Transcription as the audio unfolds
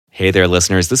Hey there,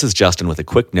 listeners. This is Justin with a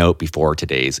quick note before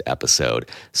today's episode.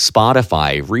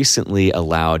 Spotify recently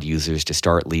allowed users to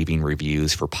start leaving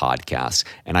reviews for podcasts,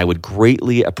 and I would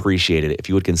greatly appreciate it if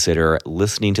you would consider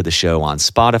listening to the show on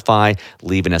Spotify,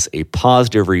 leaving us a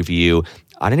positive review.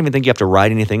 I don't even think you have to write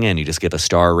anything in. You just give a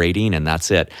star rating and that's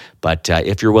it. But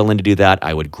if you're willing to do that,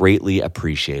 I would greatly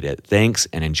appreciate it. Thanks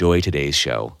and enjoy today's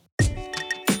show.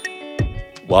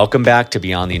 Welcome back to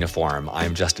Beyond the Uniform.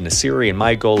 I'm Justin Nassiri, and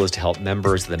my goal is to help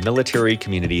members of the military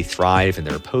community thrive in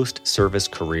their post-service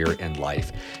career and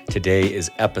life. Today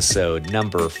is episode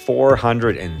number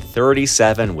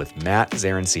 437 with Matt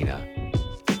Zarancina.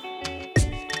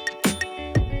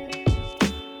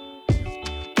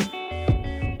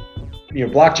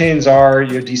 Blockchains are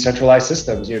decentralized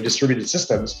systems, distributed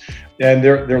systems, and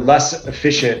they're less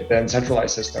efficient than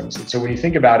centralized systems. And so when you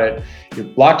think about it,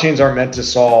 blockchains aren't meant to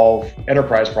solve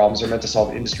enterprise problems; they're meant to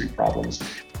solve industry problems.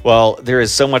 Well, there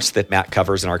is so much that Matt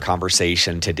covers in our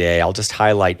conversation today. I'll just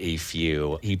highlight a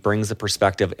few. He brings the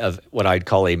perspective of what I'd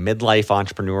call a midlife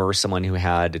entrepreneur, someone who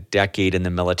had a decade in the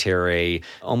military,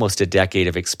 almost a decade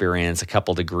of experience, a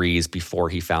couple degrees before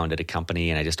he founded a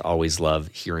company. And I just always love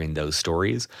hearing those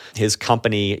stories. His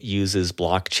company uses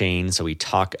blockchain. So we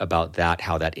talk about that,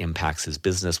 how that impacts his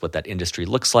business, what that industry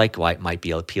looks like, why it might be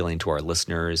appealing to our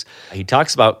listeners. He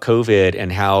talks about COVID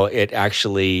and how it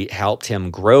actually helped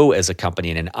him grow as a company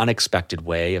in an unexpected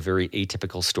way, a very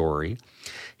atypical story.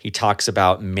 He talks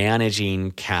about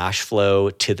managing cash flow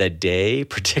to the day,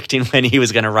 predicting when he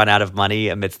was going to run out of money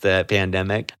amidst the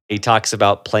pandemic. He talks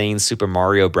about playing Super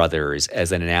Mario Brothers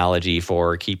as an analogy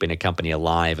for keeping a company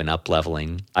alive and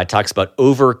up-leveling. He talks about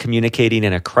over-communicating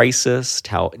in a crisis,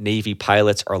 how Navy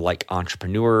pilots are like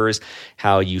entrepreneurs,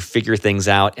 how you figure things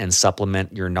out and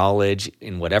supplement your knowledge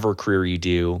in whatever career you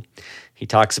do. He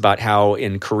talks about how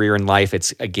in career and life,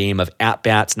 it's a game of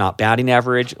at-bats, not batting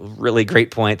average. Really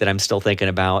great point that I'm still thinking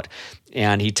about.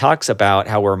 And he talks about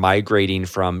how we're migrating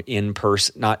from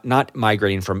in-person, not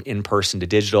migrating from in-person to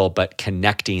digital, but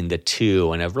connecting the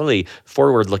two, and a really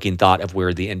forward-looking thought of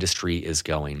where the industry is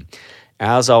going.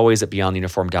 As always, at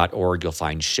beyondtheuniform.org, you'll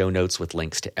find show notes with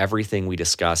links to everything we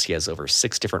discuss. He has over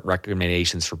 6 different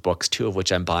recommendations for books, 2 of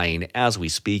which I'm buying as we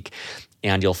speak.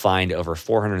 And you'll find over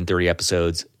 430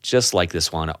 episodes just like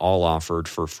this one, all offered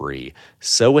for free.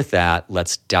 So with that,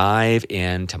 let's dive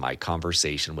into my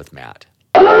conversation with Matt.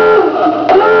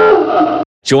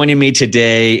 Joining me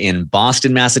today in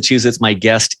Boston, Massachusetts, my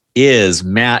guest is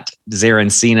Matt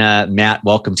Zarancina. Matt,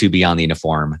 welcome to Beyond the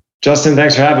Uniform. Justin,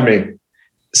 thanks for having me.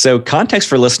 So context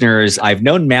for listeners, I've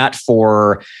known Matt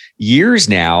for years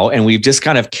now, and we've just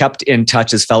kind of kept in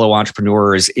touch as fellow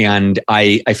entrepreneurs. And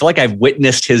I feel like I've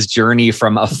witnessed his journey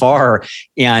from afar.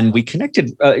 And we connected,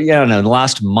 in the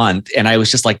last month. And I was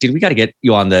just like, dude, we got to get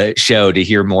you on the show to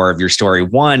hear more of your story.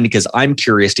 1, because I'm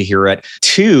curious to hear it.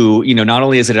 2, not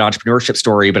only is it an entrepreneurship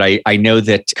story, but I know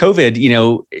that COVID,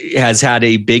 has had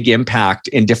a big impact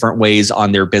in different ways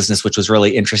on their business, which was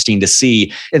really interesting to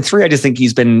see. And 3, I just think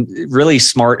he's been really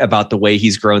smart about the way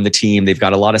he's grown the team. They've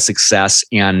got a lot of success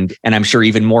and I'm sure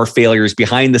even more failures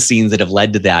behind the scenes that have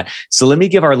led to that. So let me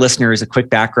give our listeners a quick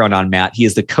background on Matt. He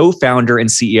is the co-founder and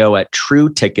CEO at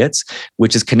True Tickets,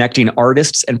 which is connecting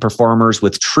artists and performers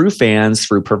with true fans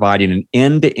through providing an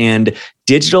end-to-end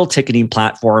digital ticketing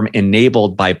platform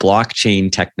enabled by blockchain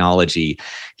technology.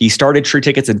 He started True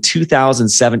Tickets in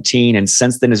 2017 and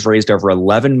since then has raised over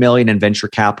 $11 million in venture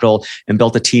capital and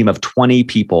built a team of 20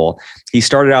 people. He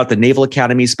started out at the Naval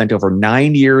Academy, spent over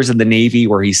 9 years in the Navy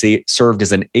where he served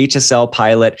as an HSL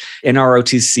pilot in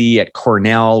ROTC at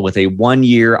Cornell with a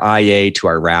 1-year IA to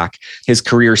Iraq. His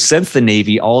career since the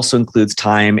Navy also includes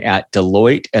time at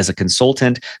Deloitte as a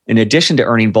consultant, in addition to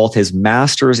earning both his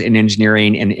master's in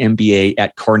engineering and MBA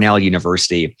at Cornell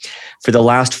University. For the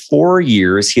last 4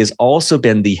 years, he has also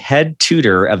been the head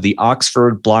tutor of the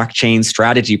Oxford Blockchain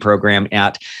Strategy Program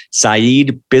at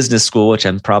Said Business School, which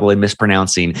I'm probably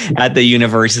mispronouncing, at the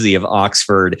University of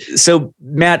Oxford. So,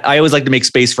 Matt, I always like to make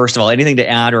space, first of all. Anything to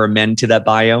add or amend to that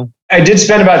bio? I did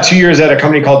spend about 2 years at a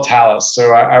company called Thales.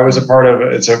 So I was a part of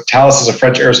it. So Thales is a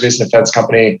French aerospace and defense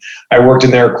company. I worked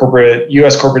in their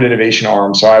US corporate innovation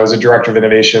arm. So I was a director of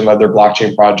innovation, led their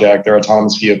blockchain project, their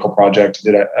autonomous vehicle project,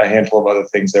 did a handful of other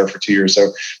things there for 2 years.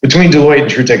 So between Deloitte and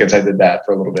True Tickets, I did that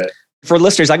for a little bit. For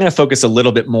listeners, I'm going to focus a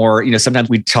little bit more. Sometimes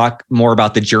we talk more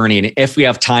about the journey, and if we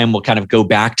have time, we'll kind of go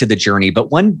back to the journey.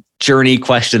 But one journey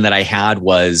question that I had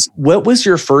was, what was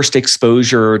your first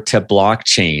exposure to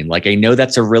blockchain? Like, I know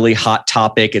that's a really hot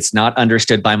topic. It's not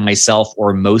understood by myself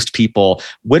or most people.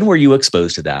 When were you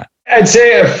exposed to that? I'd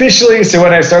say officially, so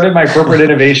when I started my corporate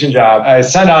innovation job, I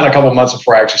signed on a couple of months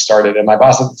before I actually started. And my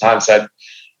boss at the time said,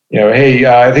 hey,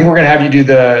 I think we're going to have you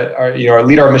do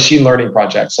lead our machine learning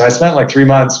project. So I spent like 3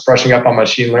 months brushing up on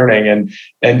machine learning,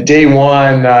 and day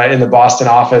one in the Boston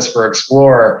office for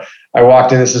Explore, I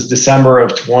walked in, this is December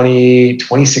of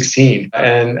 2016.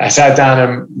 And I sat down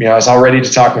and, I was all ready to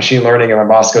talk machine learning. And my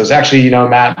boss goes, actually,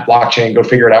 Matt, blockchain, go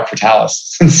figure it out for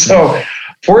Thales. And so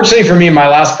fortunately for me, my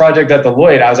last project at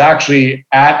Deloitte, I was actually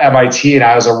at MIT and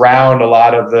I was around a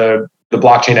lot of the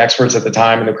blockchain experts at the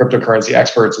time and the cryptocurrency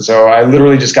experts. And so I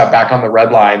literally just got back on the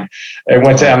red line and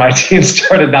went to MIT and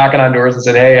started knocking on doors and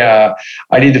said, hey,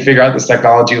 I need to figure out this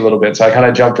technology a little bit. So I kind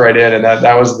of jumped right in, and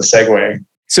that was the segue.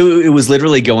 So it was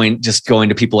literally going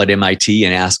to people at MIT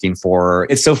and asking for,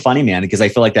 it's so funny, man, because I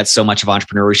feel like that's so much of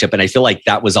entrepreneurship. And I feel like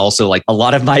that was also like a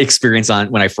lot of my experience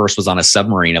when I first was on a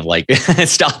submarine of like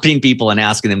stopping people and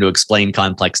asking them to explain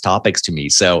complex topics to me.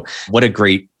 So what a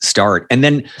great start. And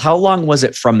then how long was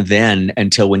it from then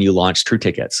until when you launched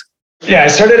TrueTickets? Yeah, I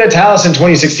started at Thales in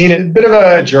 2016, a bit of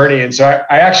a journey. And so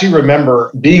I actually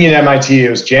remember being in MIT, it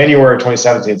was January of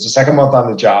 2017, so second month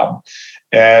on the job.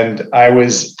 And I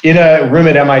was in a room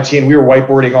at MIT and we were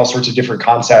whiteboarding all sorts of different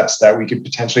concepts that we could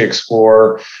potentially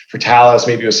explore for Thales.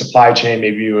 Maybe it was supply chain,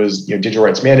 maybe it was digital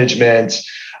rights management,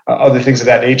 other things of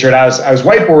that nature. And I was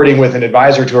whiteboarding with an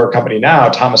advisor to our company now,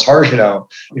 Thomas Hargenau,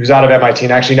 who's out of MIT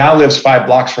and actually now lives 5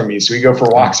 blocks from me. So we go for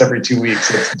walks every 2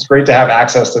 weeks. It's great to have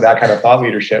access to that kind of thought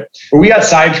leadership. But we got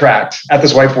sidetracked at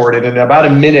this whiteboard, and in about a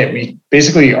minute, we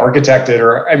basically architected,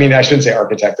 or I shouldn't say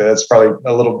architected. That's probably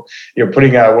a little,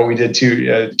 putting what we did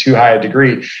too high a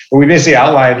degree. But we basically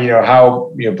outlined,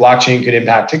 how blockchain could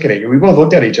impact ticketing. And we both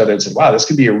looked at each other and said, wow, this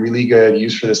could be a really good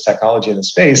use for this technology in the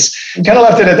space. And kind of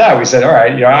left it at that. We said, all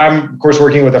right, I'm of course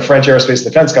working with a French aerospace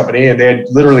defense company, and they had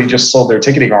literally just sold their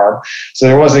ticketing arm, so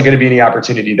there wasn't going to be any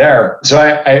opportunity there. So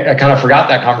I kind of forgot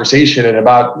that conversation. And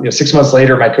about 6 months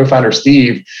later, my co-founder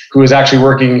Steve, who was actually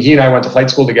working, he and I went to flight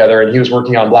school together, and he was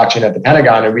working on blockchain at the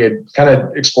Pentagon, and we had kind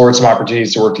of explored some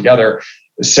opportunities to work together.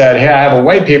 Said, hey, I have a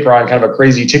white paper on kind of a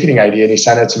crazy ticketing idea. And he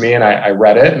sent it to me and I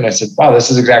read it. And I said, wow, this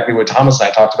is exactly what Thomas and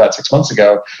I talked about 6 months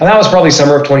ago. And that was probably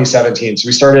summer of 2017. So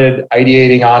we started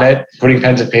ideating on it, putting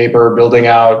pen to paper, building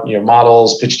out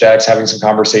models, pitch decks, having some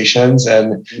conversations.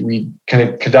 And we kind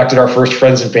of conducted our first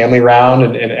friends and family round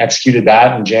and executed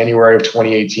that in January of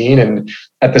 2018. And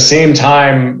at the same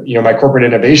time, my corporate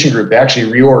innovation group, they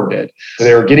actually reorged it. So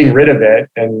they were getting rid of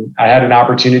it. And I had an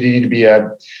opportunity to be a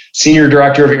senior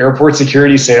director of airport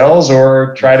security sales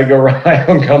or try to go run my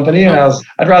own company. And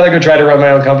I'd rather go try to run my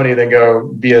own company than go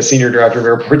be a senior director of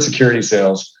airport security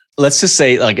sales. Let's just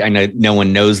say, I know no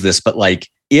one knows this, but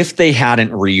if they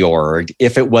hadn't reorged,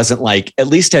 if it wasn't at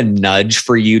least a nudge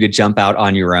for you to jump out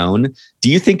on your own, do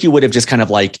you think you would have just kind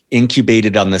of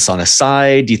incubated on this on a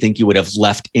side? Do you think you would have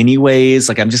left anyways?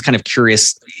 I'm just kind of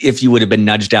curious if you would have been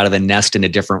nudged out of the nest in a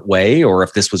different way, or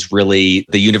if this was really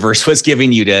the universe was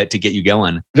giving you to get you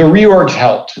going. The reorg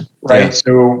helped, right? Yeah.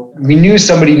 So we knew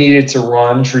somebody needed to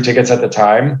run TrueTickets at the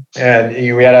time. And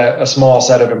we had a small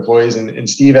set of employees, and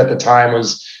Steve at the time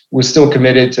was still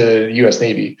committed to the US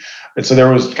Navy. And so there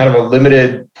was kind of a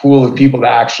limited pool of people to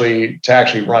actually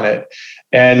run it.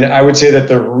 And I would say that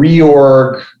the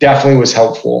reorg definitely was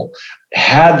helpful.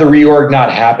 Had the reorg not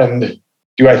happened,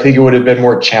 do I think it would have been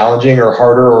more challenging or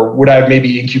harder, or would I have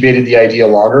maybe incubated the idea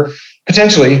longer?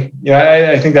 Potentially.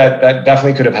 I think that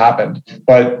definitely could have happened.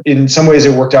 But in some ways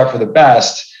it worked out for the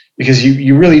best, because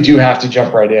you really do have to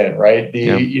jump right in, right?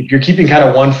 If you're keeping kind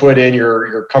of one foot in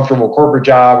your comfortable corporate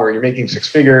job where you're making 6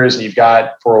 figures and you've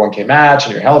got 401k match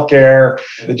and your healthcare,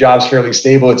 the job's fairly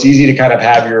stable, it's easy to kind of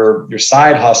have your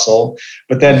side hustle,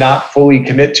 but then not fully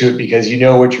commit to it because you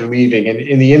know what you're leaving. And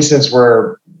in the instance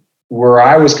where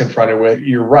I was confronted with,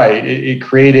 you're right, it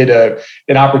created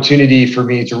an opportunity for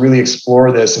me to really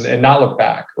explore this and not look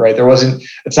back, right?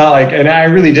 It's not and I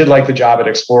really did like the job at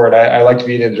Explore, and I liked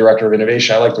being the director of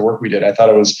innovation. I liked the work we did. I thought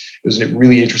it was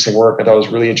really interesting work. I thought it was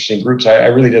really interesting groups. I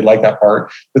really did like that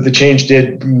part, but the change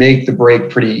did make the break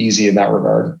pretty easy in that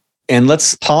regard. And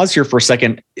let's pause here for a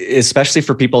second, especially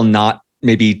for people not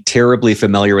maybe terribly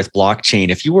familiar with blockchain.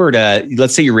 If you were to,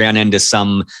 let's say you ran into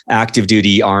some active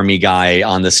duty Army guy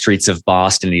on the streets of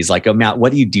Boston, and he's like, oh, Matt,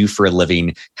 what do you do for a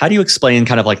living? How do you explain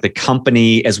kind of the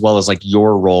company as well as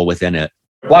your role within it?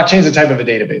 Blockchain is a type of a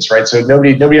database, right? So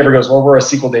nobody ever goes, well, we're a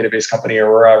SQL database company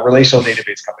or we're a relational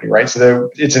database company, right?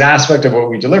 So it's an aspect of what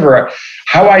we deliver.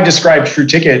 How I describe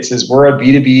TrueTickets is we're a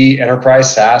B2B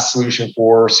enterprise SaaS solution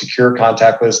for secure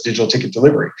contactless digital ticket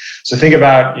delivery. So think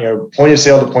about, point of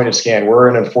sale to point of scan. We're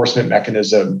an enforcement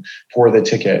mechanism for the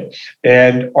ticket.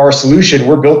 And our solution,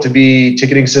 we're built to be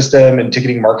ticketing system and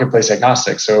ticketing marketplace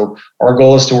agnostic. So our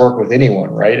goal is to work with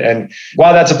anyone, right? And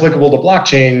while that's applicable to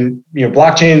blockchain,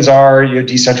 blockchains are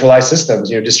decentralized systems,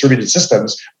 distributed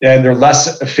systems, and they're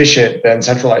less efficient than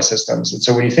centralized systems. And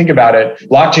so when you think about it,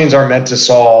 blockchains aren't meant to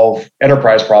solve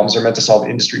enterprise problems, they're meant to solve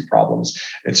industry problems.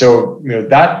 And so,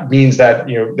 that means that,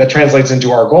 that translates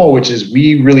into our goal, which is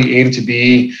we really aim to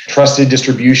be trusted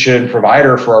distribution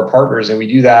provider for our partners. And we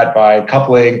do that by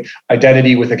coupling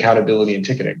identity with accountability and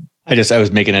ticketing. I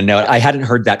was making a note. I hadn't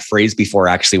heard that phrase before,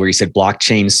 actually, where you said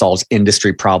blockchain solves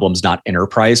industry problems, not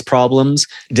enterprise problems.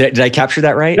 Did I capture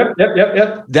that right?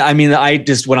 Yep. I mean,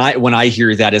 when I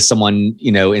hear that as someone,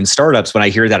 in startups, when I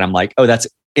hear that, I'm like, oh, that's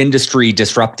industry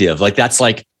disruptive. Like that's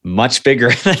like much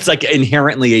bigger. That's like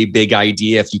inherently a big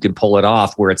idea if you can pull it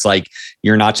off, where it's like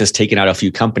you're not just taking out a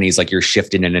few companies, like you're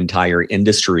shifting an entire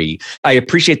industry. I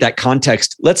appreciate that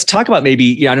context. Let's talk about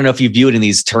maybe, I don't know if you view it in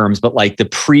these terms, but like the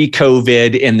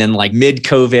pre-COVID and then like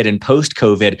mid-COVID and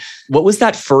post-COVID. What was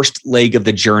that first leg of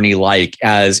the journey like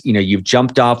as, you've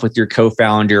jumped off with your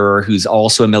co-founder who's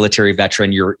also a military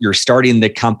veteran, you're starting the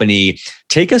company.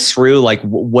 Take us through like,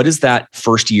 what does that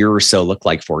first year or so look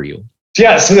like for you?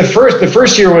 Yeah, so the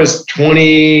first year was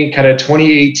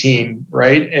 2018,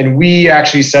 right? And we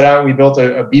actually set out, we built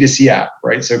a B2C app,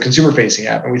 right? So consumer facing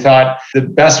app. And we thought the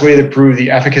best way to prove the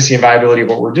efficacy and viability of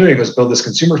what we're doing was build this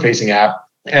consumer facing app.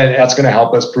 And that's going to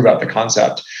help us prove out the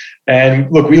concept.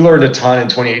 And look, we learned a ton in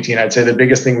 2018. I'd say the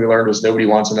biggest thing we learned was nobody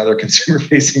wants another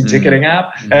consumer-facing ticketing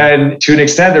app. Mm-hmm. And to an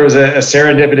extent, there was a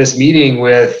serendipitous meeting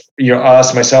with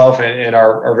us, myself, and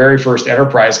our very first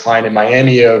enterprise client in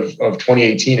Miami of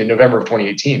 2018, in November of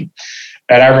 2018.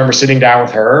 And I remember sitting down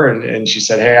with her and she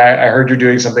said, hey, I heard you're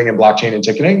doing something in blockchain and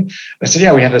ticketing. I said,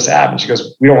 yeah, we have this app. And she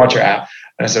goes, we don't want your app.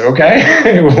 And I said,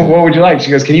 okay, what would you like?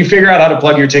 She goes, can you figure out how to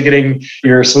plug your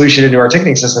solution into our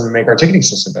ticketing system and make our ticketing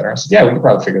system better? I said, yeah, we could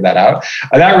probably figure that out.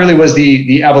 And that really was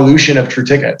the evolution of True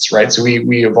Tickets, right? So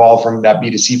we evolved from that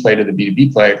B2C play to the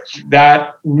B2B play.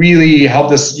 That really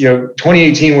helped us,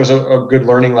 2018 was a good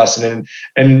learning lesson.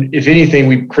 And if anything,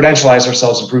 we credentialized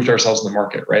ourselves and proved ourselves in the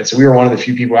market, right? So we were one of the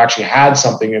few people who actually had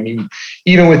something. I mean,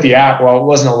 even with the app, well, it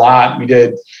wasn't a lot. We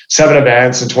did 7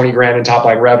 events and 20 grand in top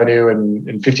line revenue and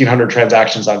 1,500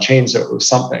 transactions on chain. So it was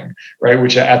something, right?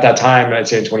 Which at that time, I'd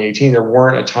say in 2018, there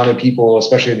weren't a ton of people,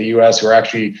 especially in the US, who were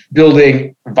actually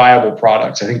building viable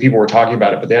products. I think people were talking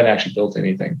about it, but they hadn't actually built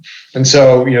anything. And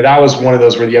so, that was one of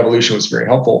those where the evolution was very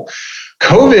helpful.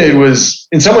 COVID was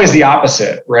in some ways the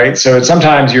opposite, right? So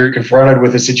sometimes you're confronted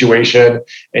with a situation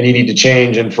and you need to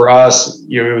change. And for us,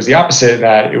 it was the opposite in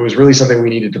that it was really something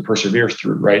we needed to persevere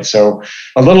through, right? So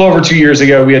a little over 2 years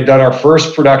ago, we had done our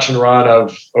first production run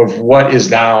of what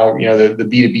is now, the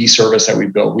B2B service that we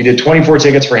built. We did 24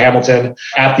 tickets for Hamilton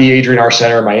at the Adrian R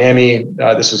Center in Miami.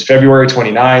 This was February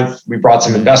 29th. We brought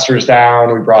some investors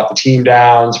down. We brought the team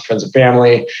down, some friends and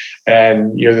family.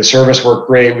 And the service worked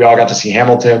great. We all got to see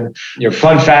Hamilton.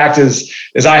 Fun fact is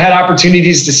I had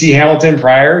opportunities to see Hamilton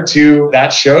prior to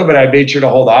that show, but I made sure to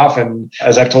hold off. And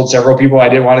as I've told several people, I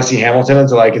didn't want to see Hamilton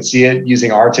until I could see it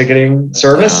using our ticketing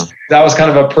service. Wow. That was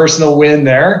kind of a personal win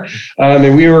there.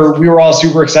 And we were all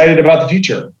super excited about the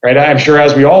future, right? I'm sure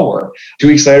as we all were. 2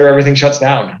 weeks later, everything shuts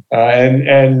down.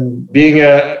 And being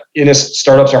in a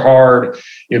startups are hard.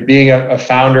 Being a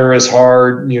founder is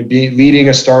hard. Leading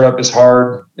a startup is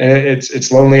hard. And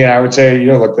it's lonely. And I would say,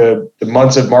 look, the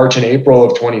months of March and April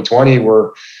of 2020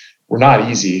 were not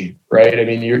easy, right? I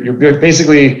mean, you're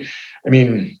basically,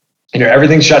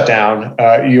 everything's shut down.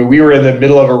 We were in the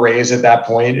middle of a raise at that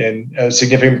point, and a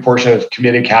significant portion of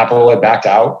committed capital had backed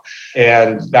out,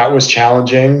 and that was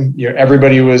challenging.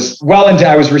 Everybody was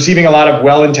I was receiving a lot of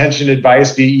well-intentioned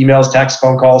advice via emails, texts,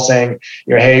 phone calls saying,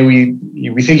 hey, we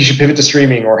think you should pivot to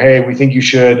streaming, or hey, we think you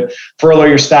should furlough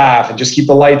your staff and just keep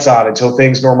the lights on until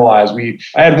things normalize.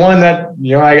 I had one that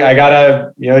I got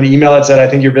an email that said, I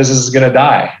think your business is going to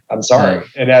die. I'm sorry. Right.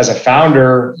 And as a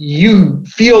founder, you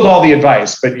field all the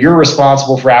advice, but you're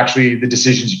responsible for actually the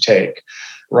decisions you take,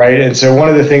 right? And so one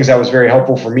of the things that was very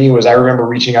helpful for me was I remember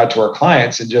reaching out to our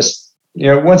clients and just,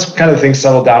 once kind of things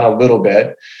settled down a little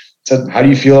bit, said, how do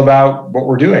you feel about what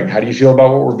we're doing? How do you feel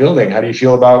about what we're building? How do you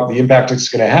feel about the impact it's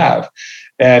going to have?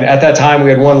 And at that time, we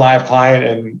had 1 live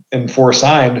client and 4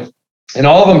 signed, and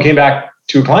all of them came back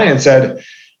to a client and said,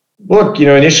 look,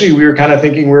 initially we were kind of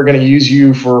thinking we were going to use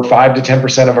you for 5 to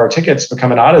 10% of our tickets, but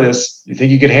coming out of this, you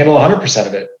think you could handle 100%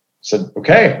 of it? I said,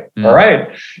 okay, all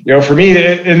right. For me,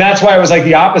 and that's why it was like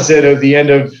the opposite of the end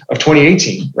of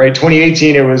 2018, right?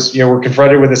 2018, it was, we're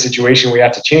confronted with a situation we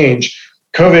have to change.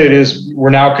 COVID we're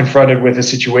now confronted with a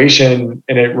situation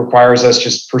and it requires us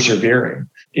just persevering.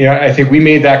 I think we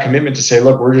made that commitment to say,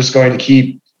 look, we're just going to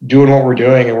keep doing what we're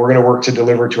doing and we're going to work to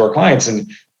deliver to our clients. And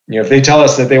if they tell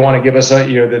us that they want to give us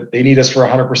that they need us for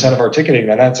 100% of our ticketing,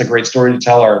 then that's a great story to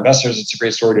tell our investors. It's a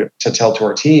great story to tell to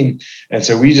our team. And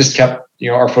so we just kept,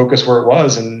 our focus where it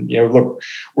was. And, look,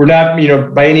 we're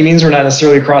not, by any means, we're not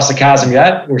necessarily across the chasm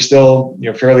yet. We're still,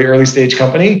 fairly early stage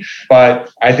company,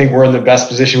 but I think we're in the best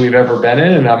position we've ever been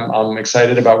in. And I'm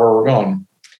excited about where we're going.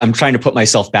 I'm trying to put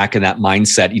myself back in that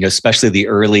mindset, especially the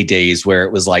early days where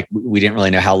it was like, we didn't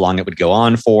really know how long it would go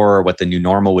on for, or what the new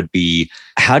normal would be.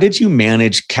 How did you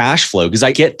manage cash flow? Because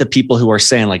I get the people who are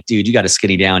saying like, dude, you got to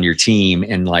skinny down your team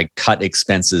and like cut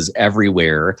expenses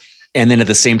everywhere. And then at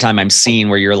the same time, I'm seeing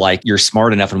where you're like, you're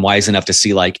smart enough and wise enough to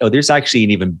see like, oh, there's actually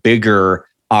an even bigger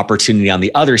opportunity on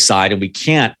the other side. And we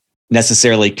can't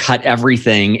necessarily cut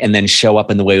everything and then show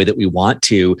up in the way that we want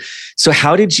to. So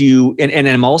how did you, and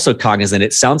I'm also cognizant,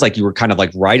 it sounds like you were kind of like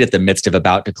right at the midst of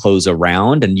about to close a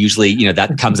round. And usually,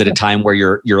 that comes at a time where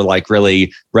you're like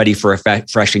really ready for a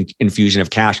fresh infusion of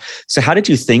cash. So how did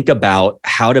you think about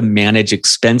how to manage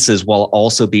expenses while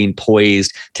also being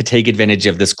poised to take advantage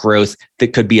of this growth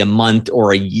that could be a month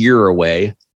or a year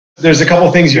away? There's a couple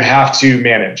of things you have to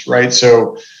manage, right?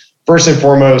 So first and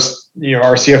foremost,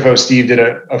 our CFO, Steve, did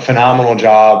a phenomenal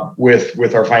job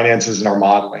with our finances and our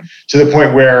modeling, to the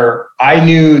point where I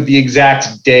knew the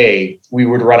exact day we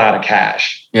would run out of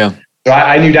cash. Yeah. So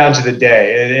I knew down to the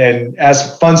day. And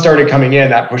as funds started coming in,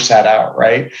 that pushed that out,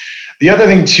 right? The other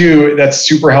thing too, that's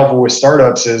super helpful with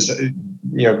startups is,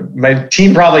 my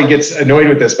team probably gets annoyed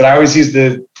with this, but I always use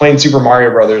the playing Super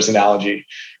Mario Brothers analogy.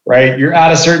 Right? You're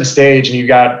at a certain stage and you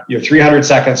got 300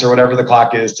 seconds or whatever the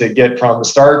clock is to get from the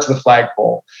start to the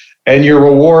flagpole. And your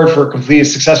reward for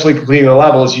successfully completing the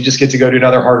level is you just get to go to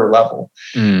another harder level.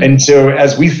 And so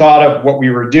as we thought of what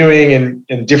we were doing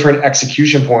and different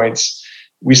execution points,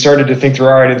 we started to think through,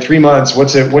 all right, in 3 months,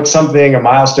 what's something, a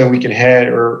milestone we can hit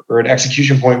or an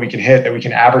execution point we can hit that we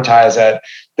can advertise that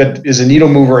is a needle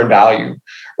mover in value.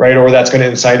 Right, or that's going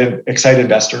to excite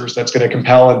investors. That's going to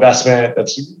compel investment.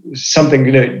 That's something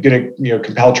going to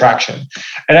compel traction.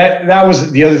 And that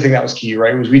was the other thing that was key.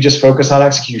 Right, was we just focused on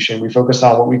execution. We focused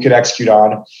on what we could execute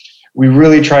on. We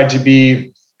really tried to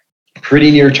be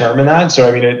pretty near term in that. So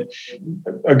I mean,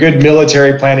 a good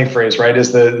military planning phrase, right,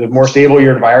 is the more stable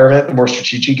your environment, the more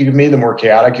strategic you can be. The more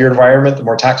chaotic your environment, the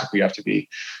more tactical you have to be.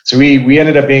 So we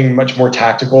ended up being much more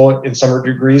tactical in some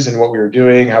degrees in what we were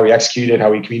doing, how we executed,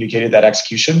 how we communicated that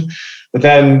execution. But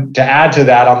then to add to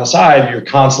that on the side, you're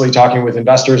constantly talking with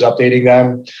investors, updating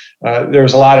them. There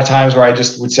was a lot of times where I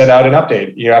just would send out an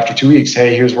update, after 2 weeks.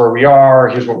 Hey, here's where we are.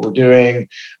 Here's what we're doing.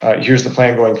 Here's the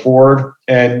plan going forward.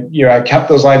 And I kept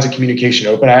those lines of communication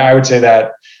open. I would say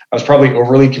that I was probably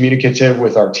overly communicative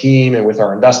with our team and with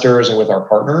our investors and with our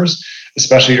partners,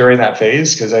 especially during that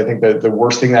phase, because I think that the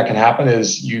worst thing that can happen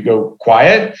is you go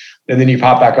quiet and then you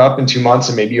pop back up in 2 months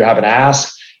and maybe you have an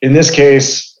ask. In this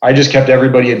case, I just kept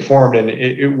everybody informed and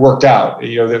it worked out.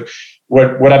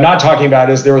 What I'm not talking about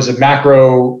is there was a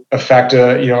macro effect,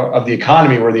 of the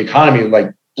economy where the economy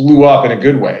like blew up in a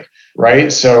good way,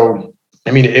 right? So,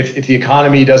 I mean, if the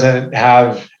economy doesn't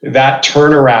have that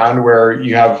turnaround where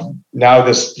you have now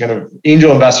this kind of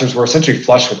angel investors were essentially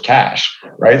flush with cash,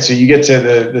 right? So you get to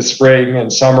the spring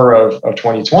and summer of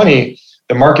 2020,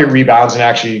 the market rebounds and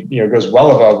actually, goes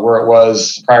well above where it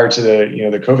was prior to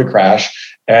the COVID crash.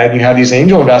 And you have these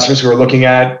angel investors who are looking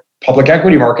at public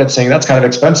equity markets saying that's kind of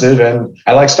expensive and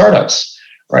I like startups,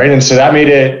 right? And so that made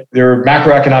it, there are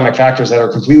macroeconomic factors that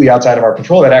are completely outside of our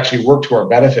control that actually work to our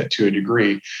benefit to a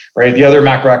degree, right? The other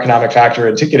macroeconomic factor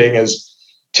in ticketing is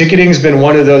ticketing's been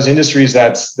one of those industries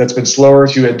that's been slower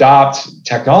to adopt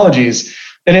technologies.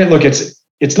 And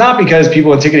it's not because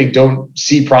people in ticketing don't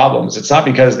see problems. It's not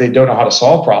because they don't know how to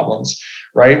solve problems,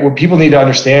 right? What people need to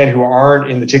understand who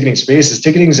aren't in the ticketing space is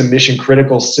ticketing is a mission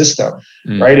critical system,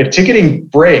 right? If ticketing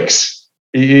breaks,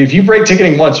 if you break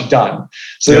ticketing once, you're done.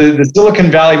 So the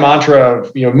Silicon Valley mantra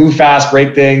of, move fast,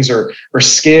 break things or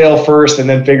scale first and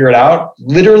then figure it out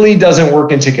literally doesn't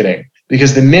work in ticketing.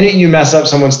 Because the minute you mess up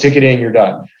someone's ticketing, you're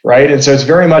done, right? And so it's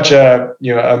very much a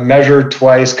measure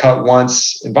twice, cut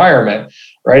once environment,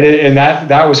 right? And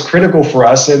that was critical for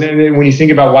us. And when you think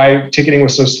about why ticketing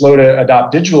was so slow to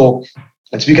adopt digital,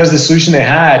 it's because the solution they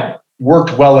had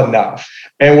worked well enough.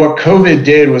 And what COVID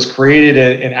did was created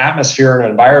an atmosphere and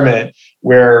an environment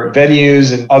where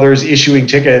venues and others issuing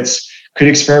tickets could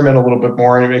experiment a little bit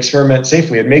more and experiment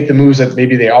safely and make the moves that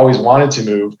maybe they always wanted to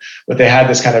move, but they had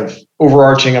this kind of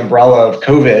overarching umbrella of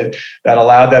COVID that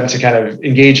allowed them to kind of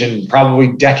engage in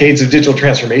probably decades of digital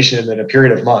transformation in a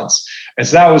period of months. And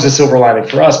so that was a silver lining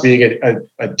for us, being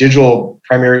a digital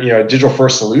primary, a digital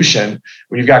first solution.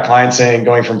 When you've got clients saying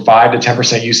going from 5 to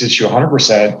 10% usage to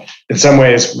 100%, in some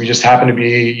ways we just happen to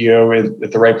be,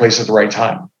 at the right place at the right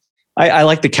time. I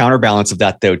like the counterbalance of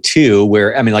that though too,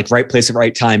 where I mean, like right place at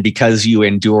right time, because you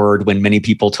endured when many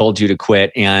people told you to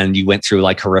quit and you went through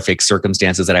like horrific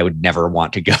circumstances that I would never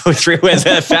want to go through as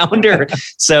a founder.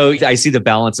 So I see the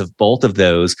balance of both of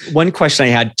those. One question I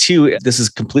had too, this is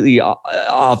completely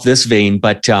off this vein,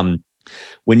 but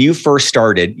when you first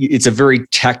started, it's a very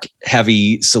tech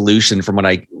heavy solution from what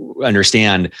I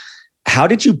understand. How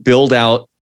did you build out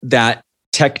that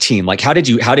tech team? Like, how did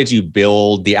you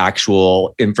build the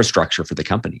actual infrastructure for the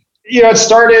company? It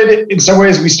started in some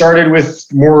ways. We started with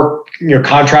more,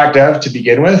 contract dev to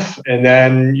begin with, and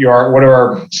then one of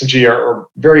our essentially our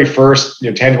very first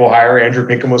tangible hire, Andrew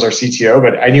Pinkham, was our CTO.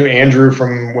 But I knew Andrew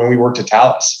from when we worked at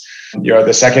Talis.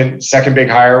 The second big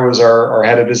hire was our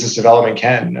head of business development,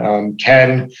 Ken.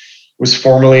 Ken was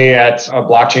formerly at a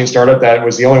blockchain startup that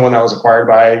was the only one that was acquired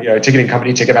by a ticketing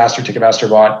company, Ticketmaster. Ticketmaster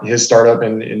bought his startup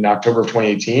in October of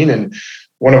 2018. And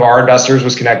one of our investors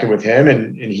was connected with him,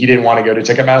 and he didn't want to go to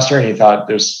Ticketmaster. And he thought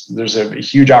there's a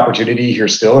huge opportunity here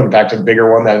still. In fact, a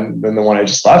bigger one than the one I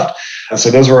just left. And so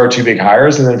those were our two big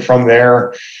hires. And then from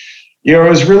there, it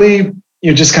was really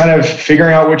just kind of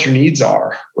figuring out what your needs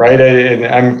are, right? And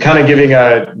I'm kind of giving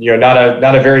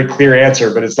not a very clear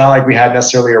answer, but it's not like we had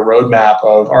necessarily a roadmap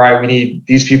of, all right, we need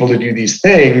these people to do these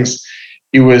things.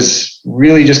 It was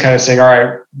really just kind of saying, all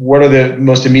right, what are the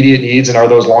most immediate needs, and are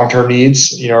those long-term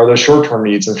needs? Are those short-term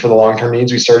needs? And for the long-term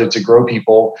needs, we started to grow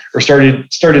people, or started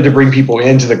to bring people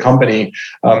into the company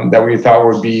that we thought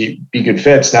would be good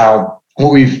fits. Now,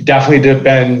 what we've definitely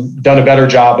done a better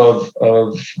job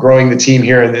of growing the team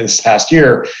here in this past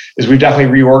year is we've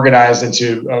definitely reorganized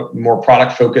into a more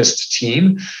product focused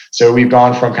team. So we've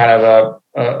gone from kind of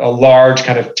a large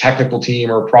kind of technical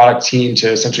team or product team to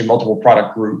essentially multiple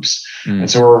product groups. And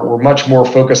so we're much more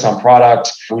focused on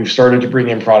product. We've started to bring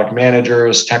in product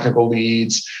managers, technical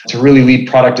leads to really lead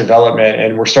product development.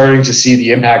 And we're starting to see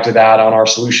the impact of that on our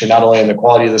solution, not only in the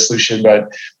quality of the solution,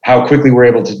 but how quickly we're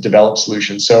able to develop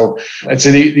solutions. So I'd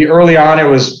say the early on, it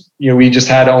was, we just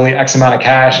had only X amount of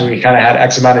cash, and we kind of had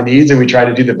X amount of needs, and we tried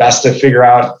to do the best to fit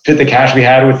the cash we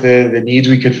had with the needs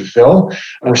we could fulfill.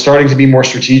 We're starting to be more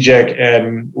strategic,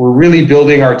 and we're really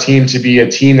building our team to be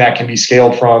a team that can be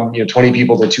scaled from 20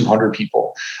 people to 200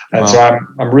 people. And so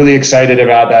I'm really excited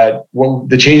about that.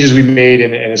 The changes we made,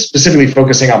 and specifically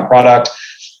focusing on product,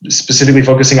 specifically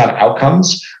focusing on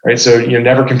outcomes, right? So,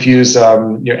 never confuse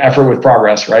effort with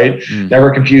progress, right? Never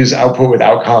confuse output with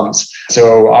outcomes.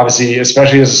 So obviously,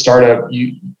 especially as a startup,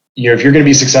 if you're going to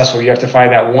be successful, you have to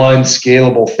find that one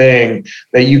scalable thing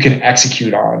that you can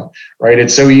execute on, right?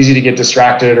 It's so easy to get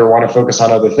distracted or want to focus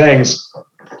on other things.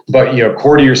 But,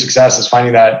 core to your success is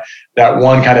finding that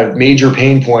one kind of major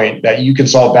pain point that you can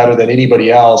solve better than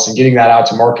anybody else, and getting that out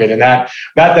to market. And that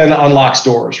then unlocks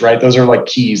doors, right? Those are like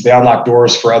keys. They unlock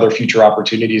doors for other future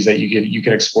opportunities that you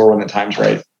can explore when the time's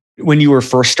right. When you were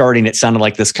first starting, it sounded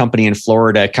like this company in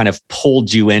Florida kind of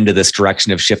pulled you into this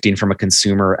direction of shifting from a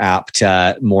consumer app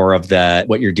to more of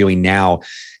what you're doing now.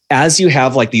 As you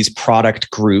have like these product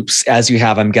groups, as you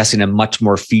have, I'm guessing, a much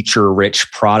more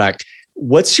feature-rich product,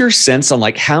 what's your sense on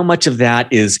like how much of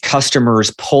that is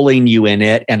customers pulling you in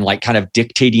it and like kind of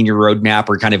dictating your roadmap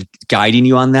or kind of guiding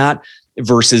you on that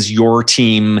versus your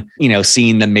team,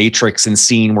 seeing the matrix and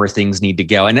seeing where things need to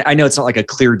go? And I know it's not like a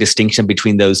clear distinction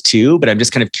between those two, but I'm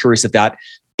just kind of curious if that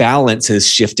balance has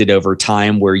shifted over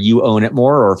time where you own it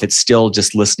more, or if it's still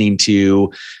just listening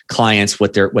to clients,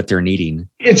 what they're needing.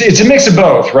 It's a mix of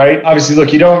both, right? Obviously,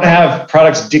 look, you don't have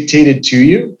products dictated to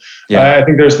you. Yeah. I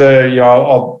think there's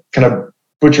I'll kind of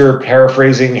butcher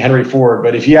paraphrasing Henry Ford,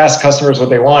 but if you ask customers what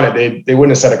they wanted, they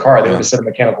wouldn't have said a car, they would have said a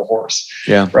mechanical horse.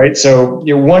 Yeah. Right. So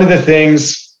one of the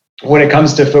things when it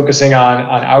comes to focusing on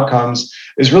outcomes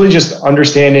is really just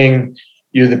understanding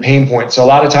the pain point. So a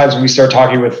lot of times when we start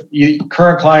talking with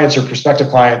current clients or prospective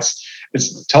clients,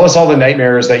 it's tell us all the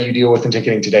nightmares that you deal with in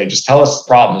ticketing today. Just tell us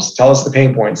problems, tell us the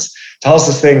pain points, tell us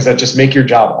the things that just make your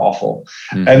job awful.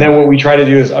 Mm-hmm. And then what we try to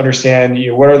do is understand,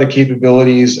 what are the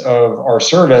capabilities of our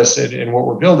service and what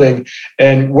we're building,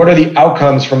 and what are the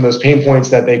outcomes from those pain points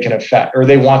that they can affect or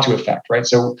they want to affect, right?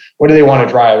 So what do they want to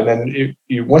drive? And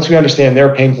then once we understand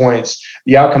their pain points,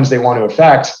 the outcomes they want to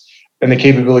affect, and the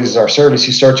capabilities of our service,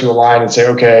 you start to align and say,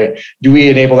 okay, do we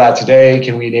enable that today?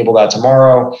 Can we enable that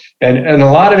tomorrow? And a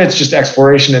lot of it's just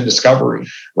exploration and discovery,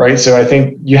 right? So I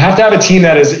think you have to have a team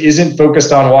that isn't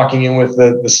focused on walking in with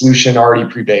the solution already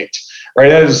pre-baked,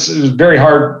 right? It was very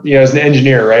hard, as an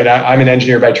engineer, right? I'm an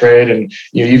engineer by trade, and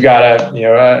you've got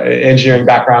a engineering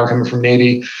background coming from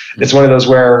Navy. It's one of those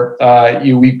where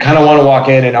we kind of want to walk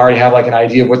in and already have like an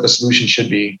idea of what the solution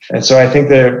should be. And so I think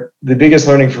the biggest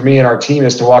learning for me and our team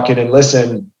is to walk in and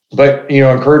listen, but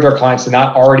encourage our clients to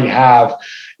not already have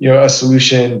a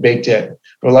solution baked in.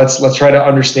 But let's try to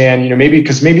understand, maybe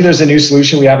there's a new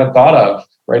solution we haven't thought of,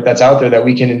 right? That's out there that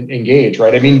we can engage,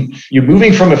 right? I mean, you're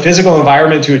moving from a physical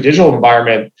environment to a digital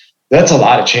environment. That's a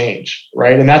lot of change,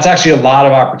 right? And that's actually a lot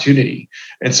of opportunity.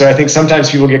 And so I think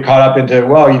sometimes people get caught up into,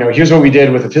 well, here's what we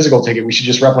did with a physical ticket. We should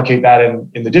just replicate that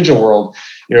in the digital world.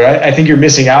 I think you're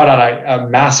missing out on a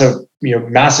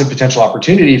massive potential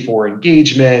opportunity for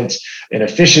engagement and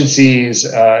efficiencies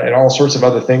and all sorts of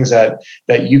other things that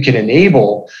you can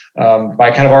enable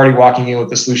by kind of already walking in with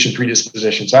the solution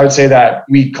predisposition. So I would say that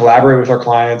we collaborate with our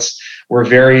clients. We're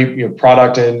very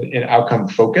product and outcome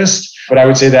focused, but I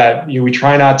would say that we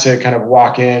try not to kind of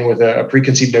walk in with a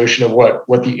preconceived notion of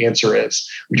what the answer is.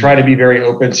 We try to be very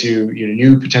open to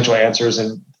new potential answers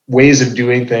and ways of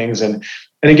doing things. And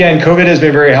again, COVID has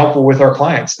been very helpful with our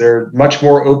clients. They're much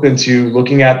more open to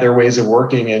looking at their ways of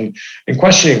working and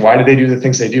questioning why do they do the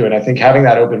things they do. And I think having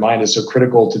that open mind is so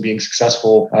critical to being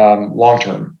successful long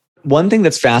term. One thing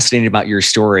that's fascinating about your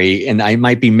story, and I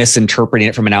might be misinterpreting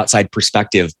it from an outside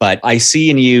perspective, but I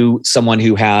see in you someone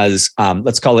who has,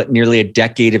 let's call it nearly a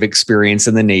decade of experience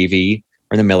in the Navy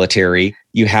or the military.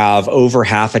 You have over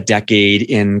half a decade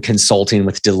in consulting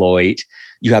with Deloitte.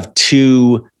 You have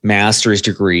 2 master's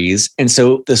degrees. And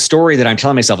so the story that I'm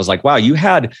telling myself is like, wow, you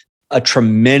had a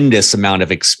tremendous amount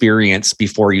of experience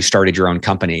before you started your own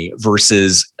company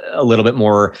versus a little bit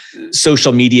more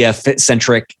social media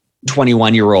centric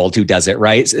 21-year-old who does it,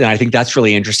 right? And I think that's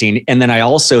really interesting. And then I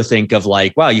also think of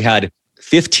like, wow, you had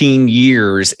 15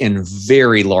 years in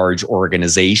very large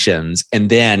organizations,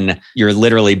 and then you're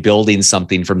literally building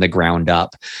something from the ground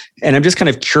up. And I'm just kind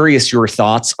of curious your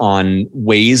thoughts on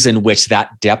ways in which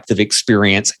that depth of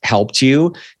experience helped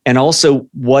you, and also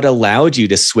what allowed you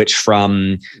to switch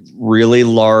from really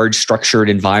large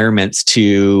structured environments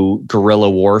to guerrilla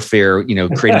warfare,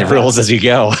 creating the rules as you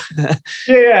go.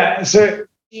 Yeah. So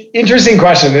interesting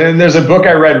question. And there's a book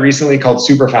I read recently called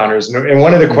Super Founders. And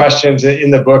one of the questions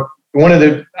in the book,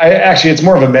 it's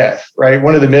more of a myth, right?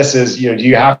 One of the myths is, do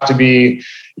you have to be,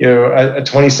 a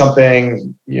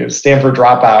 20-something, Stanford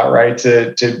dropout, right,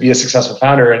 to be a successful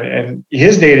founder? And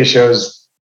his data shows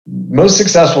most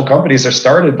successful companies are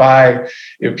started by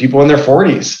people in their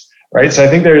 40s. Right. So I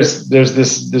think there's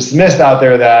this myth out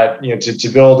there that, to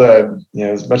build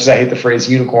as much as I hate the phrase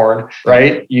unicorn,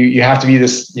 right, you have to be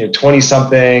this,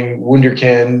 20-something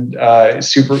wunderkind,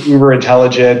 super uber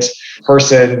intelligent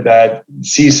person that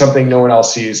sees something no one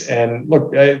else sees. And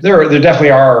look, there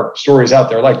definitely are stories out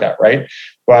there like that. Right.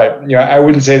 But, I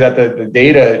wouldn't say that the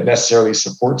data necessarily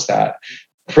supports that.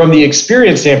 From the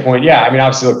experience standpoint, yeah, I mean,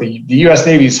 obviously, look, the U.S.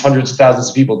 Navy is hundreds of thousands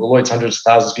of people. Deloitte's hundreds of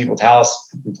thousands of people. Thales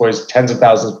employs tens of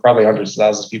thousands, probably hundreds of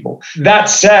thousands of people. That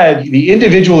said, the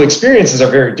individual experiences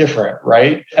are very different,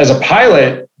 right? As a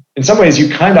pilot, in some ways, you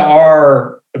kind of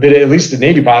are a bit, at least the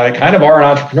Navy pilot, kind of are an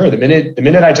entrepreneur. The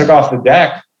minute I took off the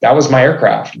deck, that was my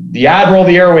aircraft. The admiral of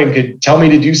the air wing could tell me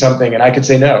to do something, and I could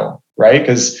say no. Right?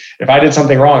 Because if I did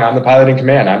something wrong, I'm the pilot in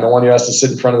command. I'm the one who has to sit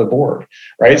in front of the board.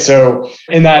 Right? So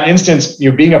in that instance,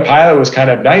 being a pilot was kind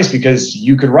of nice because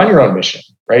you could run your own mission.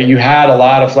 Right? You had a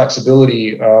lot of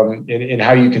flexibility in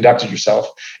how you conducted yourself.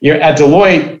 At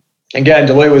Deloitte, again,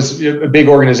 Deloitte was a big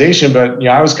organization, but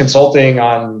I was consulting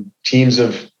on teams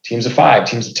of 5,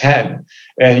 teams of 10.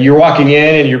 And you're walking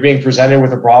in and you're being presented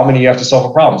with a problem and you have to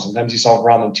solve a problem. Sometimes you solve a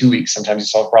problem in 2 weeks. Sometimes you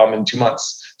solve a problem in 2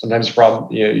 months. Sometimes the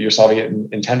problem, you're solving it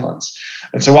in 10 months.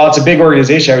 And so while it's a big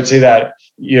organization, I would say that,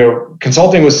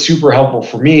 consulting was super helpful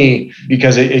for me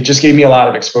because it just gave me a lot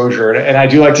of exposure. And I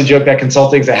do like to joke that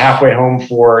consulting is a halfway home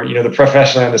for, the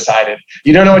professionally undecided.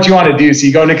 You don't know what you want to do. So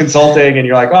you go into consulting and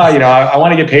you're like, I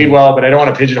want to get paid well, but I don't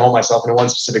want to pigeonhole myself into one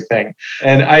specific thing.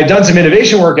 And I had done some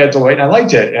innovation work at Deloitte and I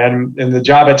liked it. And the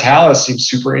job at Thales seemed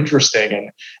super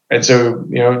interesting. And so,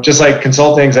 just like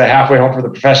consulting is a halfway home for the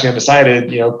professionally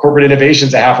undecided, corporate innovation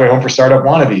is a halfway home for startup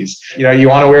wannabes. You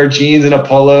want to wear jeans and a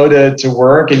polo to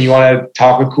work, and you want to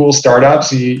talk with cool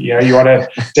startups. You want to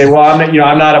say, well,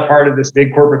 I'm not a part of this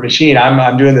big corporate machine.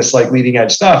 I'm doing this like leading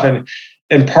edge stuff.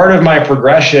 And part of my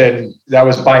progression, that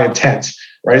was by intent.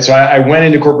 Right. So I went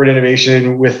into corporate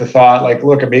innovation with the thought like,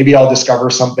 look, maybe I'll discover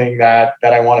something that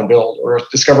I want to build or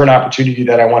discover an opportunity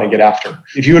that I want to get after.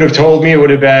 If you would have told me it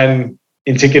would have been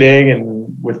in ticketing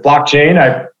and with blockchain,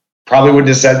 I probably wouldn't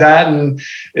have said that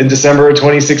in December of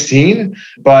 2016.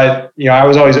 But, I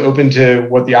was always open to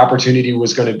what the opportunity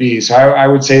was going to be. So I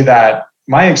would say that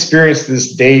my experience to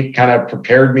this date kind of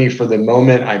prepared me for the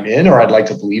moment I'm in, or I'd like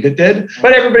to believe it did.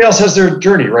 But everybody else has their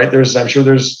journey, right? I'm sure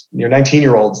there's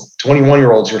 19-year-olds,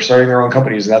 21-year-olds who are starting their own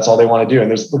companies, and that's all they want to do. And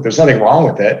there's nothing wrong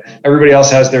with it. Everybody else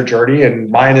has their journey,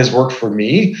 and mine has worked for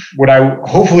me.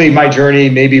 Hopefully my journey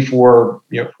maybe for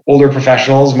older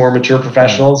professionals, more mature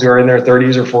professionals who are in their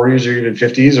 30s or 40s or even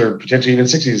 50s or potentially even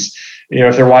 60s.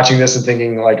 If they're watching this and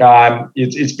thinking like,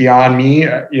 it's beyond me,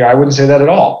 I wouldn't say that at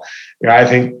all. I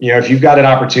think, if you've got an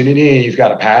opportunity and you've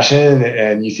got a passion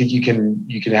and you think you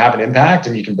can have an impact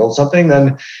and you can build something,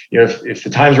 then, if the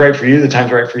time's right for you, the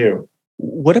time's right for you.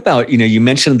 What about, you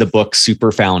mentioned the book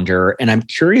Super Founder, and I'm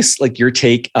curious, like your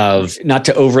take of, not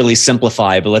to overly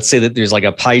simplify, but let's say that there's like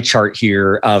a pie chart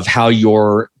here of how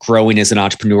you're growing as an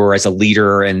entrepreneur, as a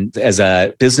leader, and as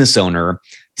a business owner.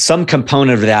 Some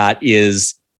component of that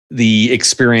is the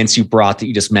experience you brought that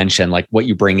you just mentioned, like what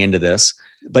you bring into this.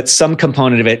 But some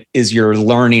component of it is you're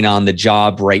learning on the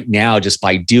job right now just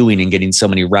by doing and getting so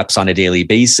many reps on a daily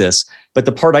basis. But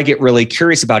the part I get really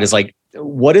curious about is like,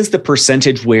 what is the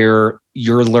percentage where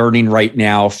you're learning right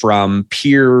now from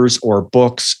peers or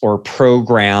books or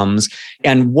programs?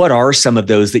 And what are some of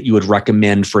those that you would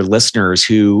recommend for listeners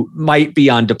who might be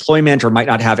on deployment or might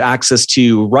not have access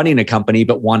to running a company,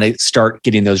 but want to start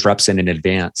getting those reps in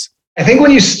advance? I think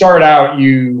when you start out,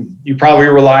 you probably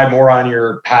rely more on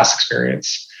your past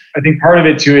experience. I think part of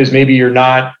it too is maybe you're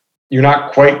not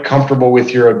quite comfortable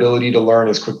with your ability to learn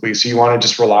as quickly. So you want to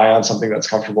just rely on something that's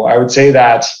comfortable. I would say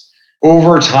that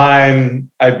over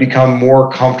time, I've become more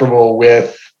comfortable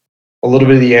with a little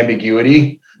bit of the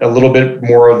ambiguity, a little bit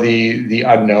more of the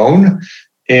unknown,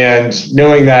 and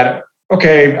knowing that,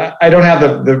 okay, I don't have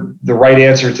the right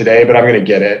answer today, but I'm going to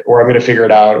get it, or I'm going to figure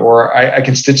it out, or I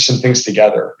can stitch some things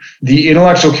together. The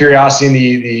intellectual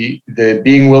curiosity, the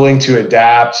being willing to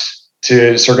adapt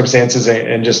to circumstances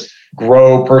and just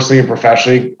grow personally and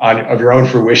professionally of your own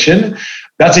fruition,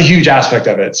 that's a huge aspect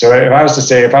of it. So if I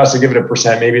was to give it a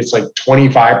percent, maybe it's like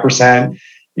 25%,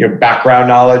 background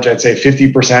knowledge. I'd say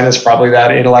 50% is probably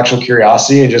that intellectual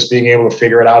curiosity and just being able to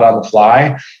figure it out on the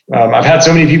fly. I've had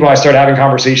so many people, I start having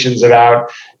conversations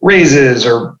about raises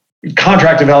or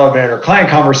contract development or client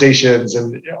conversations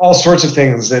and all sorts of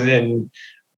things. And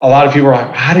a lot of people are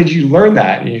like, how did you learn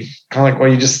that? And you kind of like,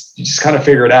 well, you just kind of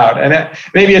figure it out. And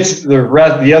maybe it's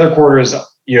the other quarter is,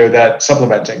 that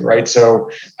supplementing, right? So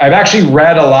I've actually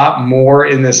read a lot more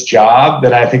in this job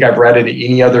than I think I've read in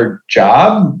any other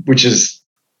job, which is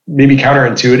maybe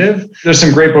counterintuitive. There's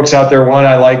some great books out there. One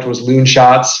I liked was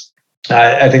Loonshots.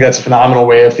 I think that's a phenomenal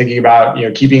way of thinking about,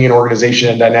 keeping an organization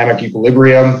in dynamic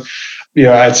equilibrium.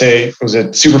 I'd say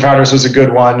Super Founders was a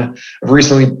good one. I've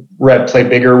recently read Play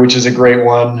Bigger, which is a great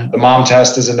one. The Mom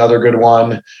Test is another good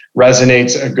one.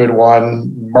 Resonate's a good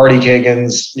one. Marty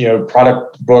Kagan's,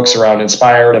 product books around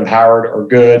Inspired, Empowered are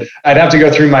good. I'd have to go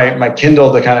through my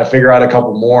Kindle to kind of figure out a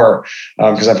couple more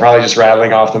because I'm probably just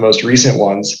rattling off the most recent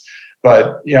ones.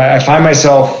 But I find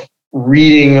myself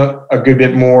reading a good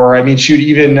bit more. I mean,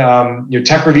 even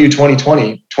Tech Review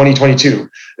 2022,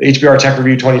 the HBR Tech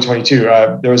Review 2022.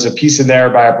 There was a piece in there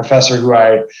by a professor who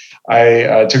I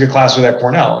took a class with at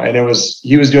Cornell, and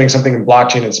he was doing something in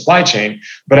blockchain and supply chain,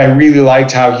 but I really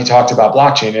liked how he talked about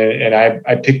blockchain, and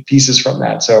I picked pieces from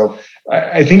that. So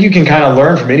I think you can kind of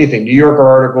learn from anything, New Yorker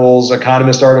articles,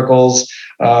 Economist articles.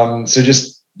 So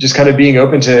just kind of being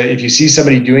open to, if you see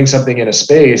somebody doing something in a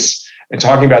space and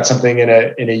talking about something in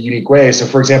a unique way. So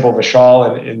for example,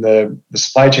 Vishal in the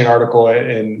supply chain article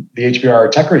in the HBR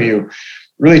Tech Review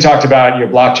really talked about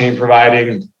blockchain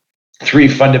providing three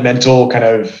fundamental kind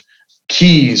of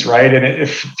keys, right? And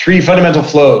if three fundamental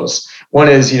flows. One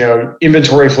is,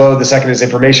 inventory flow. The second is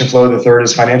information flow. The third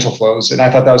is financial flows. And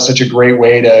I thought that was such a great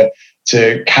way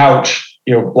to couch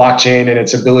blockchain and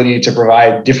its ability to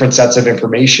provide different sets of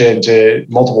information to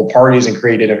multiple parties and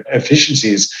create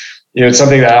efficiencies. It's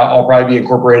something that I'll probably be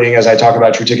incorporating as I talk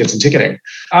about True Tickets and ticketing.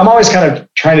 I'm always kind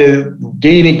of trying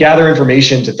to gather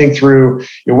information to think through,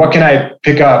 what can I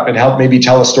pick up and help maybe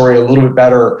tell a story a little bit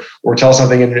better or tell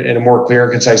something in a more clear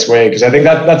and concise way. Because I think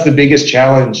that's the biggest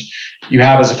challenge you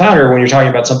have as a founder when you're talking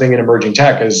about something in emerging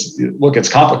tech is, look, it's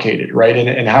complicated, right?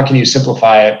 And how can you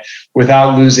simplify it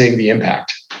without losing the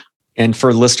impact? And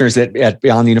for listeners at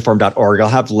beyondtheuniform.org, I'll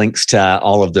have links to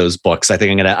all of those books. I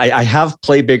think I have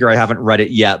Play Bigger. I haven't read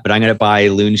it yet, but I'm going to buy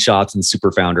Loonshots and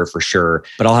Super Founder for sure.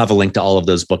 But I'll have a link to all of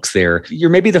those books there. You're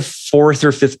maybe the fourth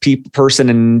or fifth person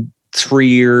in 3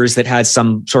 years that had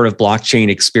some sort of blockchain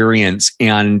experience,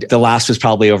 and the last was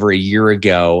probably over a year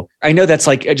ago. I know that's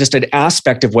like just an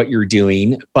aspect of what you're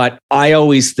doing, but I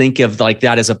always think of like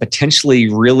that as a potentially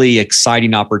really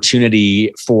exciting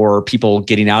opportunity for people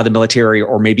getting out of the military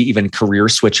or maybe even career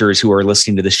switchers who are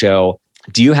listening to the show.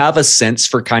 Do you have a sense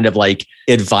for kind of like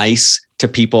advice to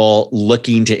people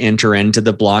looking to enter into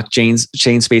the blockchain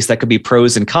space? That could be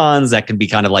pros and cons. That can be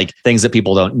kind of like things that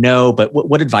people don't know. But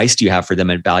what advice do you have for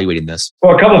them evaluating this?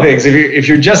 Well, a couple of things. If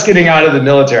you're just getting out of the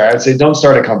military, I would say don't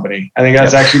start a company. I think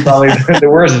that's actually probably the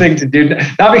worst thing to do.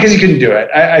 Not because you couldn't do it.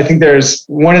 I think there's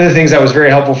one of the things that was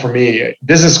very helpful for me.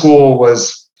 Business school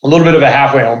was a little bit of a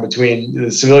halfway home between the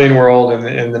civilian world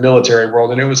and the military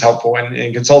world. And it was helpful.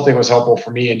 And consulting was helpful for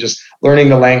me, and just learning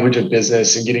the language of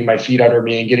business and getting my feet under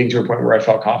me and getting to a point where I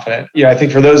felt confident. I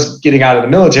think for those getting out of the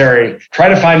military, try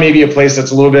to find maybe a place that's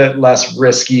a little bit less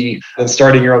risky than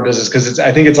starting your own business. Because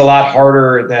I think it's a lot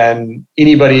harder than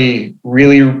anybody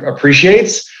really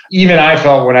appreciates. Even I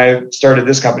felt when I started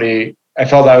this company, I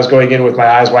felt I was going in with my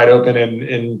eyes wide open,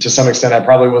 and to some extent, I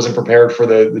probably wasn't prepared for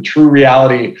the true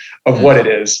reality of what it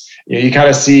is. You kind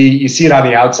of see it on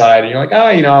the outside, and you're like,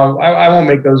 I won't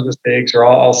make those mistakes, or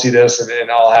I'll see this, and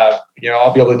I'll have,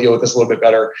 I'll be able to deal with this a little bit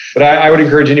better. But I would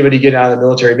encourage anybody getting out of the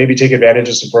military, maybe take advantage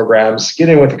of some programs, get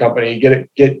in with the company, get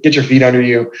your feet under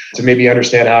you to maybe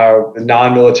understand how the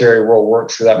non-military world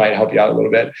works, because that might help you out a little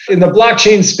bit. In the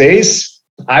blockchain space,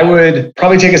 I would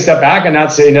probably take a step back and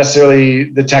not say necessarily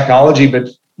the technology, but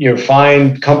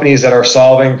find companies that are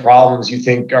solving problems you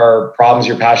think are problems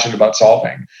you're passionate about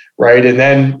solving, right? And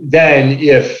then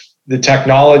if the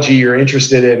technology you're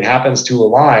interested in happens to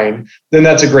align, then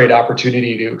that's a great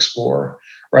opportunity to explore,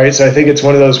 right? So I think it's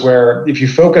one of those where if you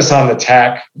focus on the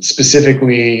tech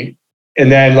specifically, and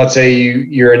then let's say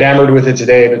you're enamored with it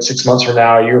today, but 6 months from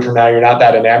now, a year from now, you're not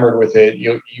that enamored with it,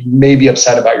 you may be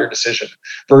upset about your decision.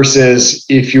 Versus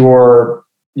if you're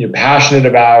passionate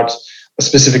about a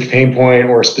specific pain point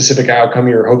or a specific outcome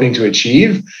you're hoping to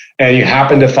achieve, and you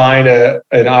happen to find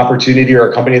an opportunity or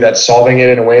a company that's solving it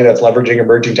in a way that's leveraging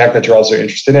emerging tech that you're also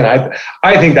interested in,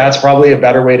 I think that's probably a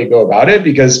better way to go about it.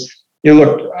 Because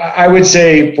look, I would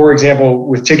say, for example,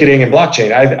 with ticketing and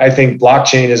blockchain, I think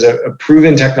blockchain is a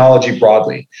proven technology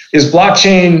broadly.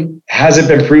 Has it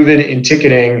been proven in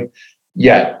ticketing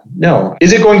yet? No.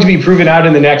 Is it going to be proven out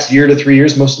in the next year to 3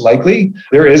 years? Most likely.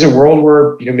 There is a world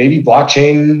where maybe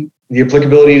blockchain, the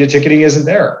applicability to ticketing isn't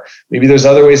there. Maybe there's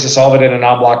other ways to solve it in a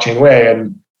non-blockchain way.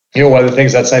 And one of the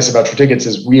things that's nice about True Tickets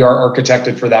is we are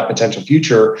architected for that potential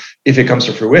future if it comes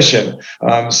to fruition.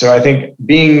 So I think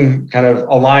being kind of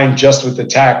aligned just with the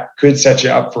tech could set you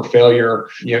up for failure,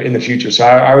 in the future. So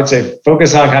I would say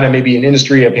focus on kind of maybe an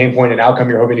industry, a pain point, an outcome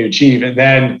you're hoping to achieve, and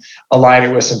then align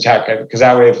it with some tech. Because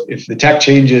that way, if the tech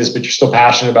changes, but you're still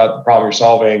passionate about the problem you're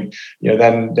solving,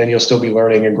 then you'll still be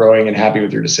learning and growing and happy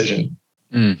with your decision.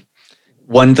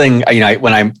 One thing,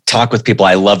 when I talk with people,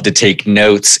 I love to take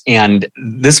notes. And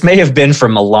this may have been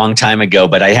from a long time ago,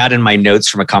 but I had in my notes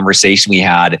from a conversation we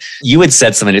had, you had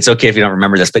said something, it's okay if you don't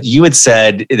remember this, but you had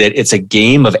said that it's a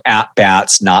game of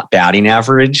at-bats, not batting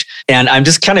average. And I'm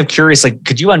just kind of curious,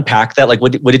 could you unpack that?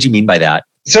 What did you mean by that?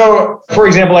 So, for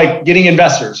example, getting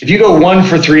investors. If you go 1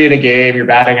 for 3 in a game, your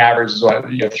batting average is what?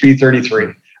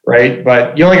 333, right?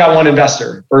 But you only got one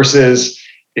investor versus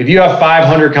if you have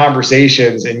 500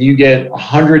 conversations and you get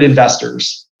 100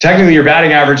 investors, technically your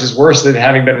batting average is worse than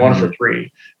having been 1 for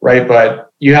 3, right? But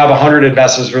you have 100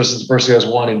 investors versus the person who has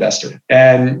one investor.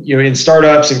 And in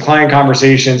startups and client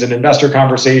conversations and investor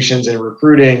conversations and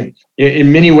recruiting,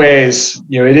 in many ways,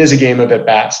 it is a game of at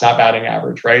bats, not batting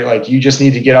average, right? You just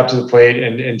need to get up to the plate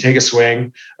and take a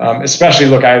swing. Especially,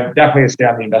 look, I definitely stay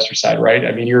on the investor side, right?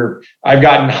 I mean, I've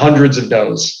gotten hundreds of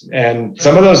no's, and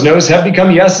some of those no's have become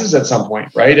yeses at some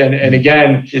point, right? And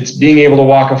again, it's being able to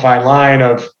walk a fine line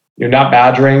of not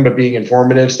badgering, but being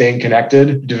informative, staying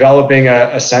connected, developing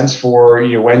a sense for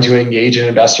when to engage an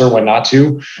investor, when not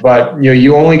to. But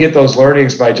you only get those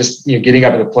learnings by just getting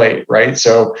up at the plate, right?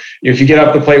 So if you get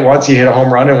up the plate once, you hit a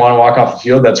home run and want to walk off the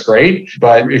field, that's great.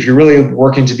 But if you're really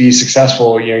working to be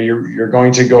successful, you're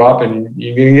going to go up and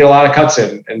you're going to get a lot of cuts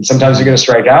in, and sometimes you're going to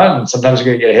strike out, and sometimes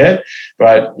you're going to get a hit.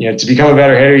 But to become a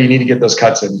better hitter, you need to get those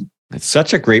cuts in. It's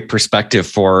such a great perspective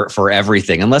for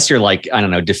everything. Unless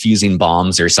you're diffusing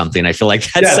bombs or something. I feel like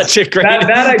that's such a great...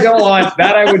 That I don't want.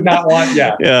 That I would not want.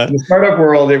 Yeah. In the startup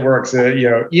world, it works.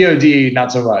 EOD,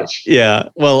 not so much. Yeah.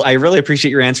 Well, I really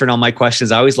appreciate your answering all my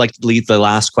questions. I always like to leave the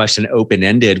last question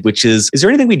open-ended, which is there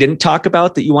anything we didn't talk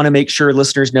about that you want to make sure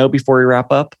listeners know before we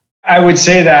wrap up? I would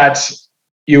say that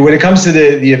when it comes to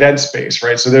the event space,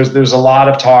 right? So there's a lot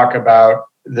of talk about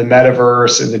the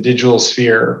metaverse and the digital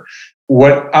sphere.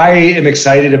 what I am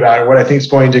excited about, what I think is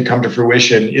going to come to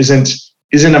fruition, isn't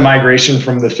a migration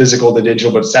from the physical to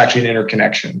digital, but it's actually an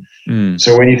interconnection.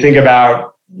 So when you think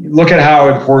about, look at how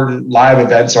important live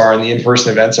events are and the in-person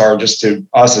events are just to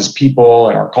us as people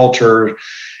and our culture.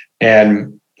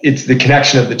 And it's the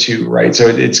connection of the two, right? So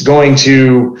it's going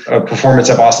to a performance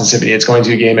at Boston Symphony, it's going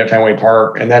to a game at Fenway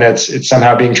Park, and then it's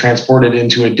somehow being transported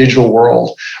into a digital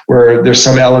world where there's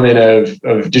some element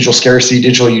of digital scarcity,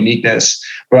 digital uniqueness,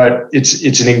 but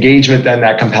it's an engagement then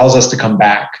that compels us to come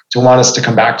back, to want us to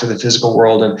come back to the physical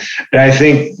world. And I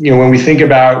think, when we think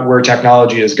about where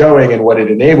technology is going and what it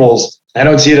enables, I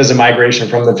don't see it as a migration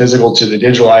from the physical to the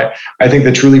digital. I think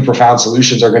the truly profound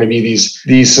solutions are going to be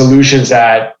these solutions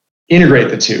that integrate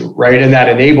the two, right? And that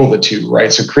enable the two,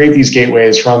 right? So create these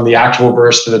gateways from the actual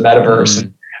verse to the metaverse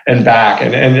and back.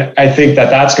 And I think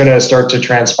that's going to start to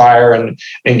transpire and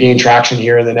gain traction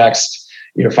here in the next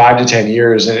 5 to 10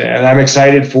 years. And I'm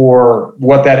excited for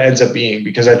what that ends up being,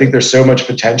 because I think there's so much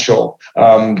potential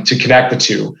to connect the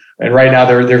two. And right now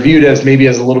they're viewed as maybe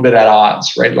as a little bit at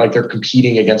odds, right? Like they're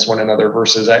competing against one another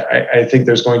versus I think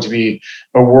there's going to be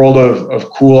a world of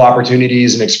cool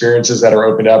opportunities and experiences that are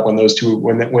opened up when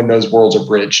those worlds are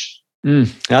bridged.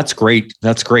 That's great.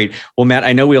 That's great. Well, Matt,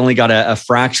 I know we only got a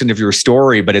fraction of your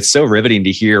story, but it's so riveting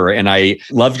to hear. And I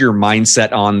love your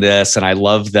mindset on this. And I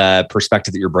love the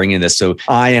perspective that you're bringing this. So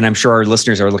and I'm sure our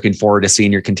listeners are looking forward to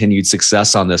seeing your continued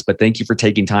success on this. But thank you for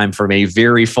taking time from a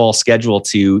very full schedule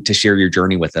to share your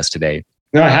journey with us today.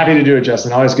 No, happy to do it,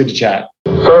 Justin. Always good to chat.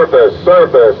 Surface.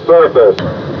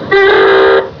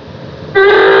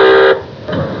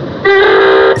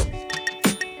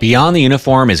 Beyond the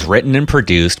Uniform is written and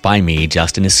produced by me,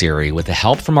 Justin Nassiri, with the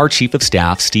help from our Chief of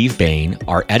Staff, Steve Bain,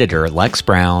 our editor, Lex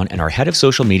Brown, and our Head of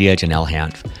Social Media, Janelle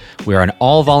Hanf. We are an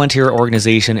all-volunteer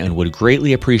organization and would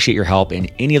greatly appreciate your help in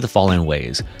any of the following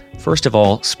ways. First of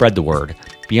all, spread the word.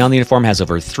 Beyond the Uniform has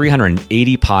over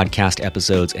 380 podcast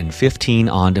episodes and 15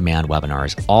 on-demand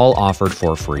webinars, all offered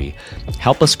for free.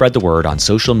 Help us spread the word on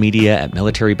social media, at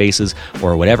military bases,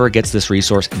 or whatever gets this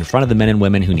resource in front of the men and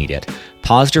women who need it.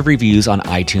 Positive reviews on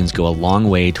iTunes go a long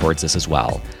way towards this as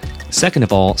well. Second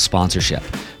of all, sponsorship.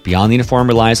 Beyond the Uniform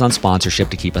relies on sponsorship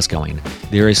to keep us going.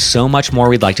 There is so much more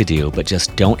we'd like to do, but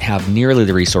just don't have nearly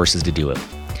the resources to do it.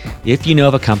 If you know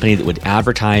of a company that would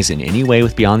advertise in any way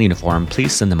with Beyond the Uniform,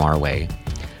 please send them our way.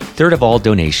 Third of all,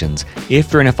 donations.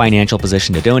 If you're in a financial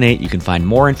position to donate, you can find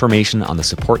more information on the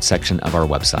support section of our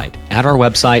website. At our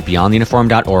website,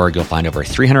 beyondtheuniform.org, you'll find over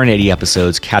 380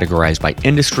 episodes categorized by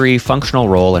industry, functional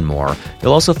role, and more.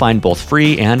 You'll also find both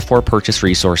free and for-purchase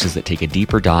resources that take a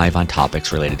deeper dive on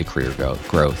topics related to career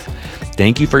growth.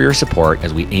 Thank you for your support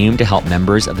as we aim to help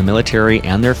members of the military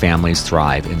and their families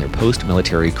thrive in their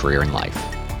post-military career and life.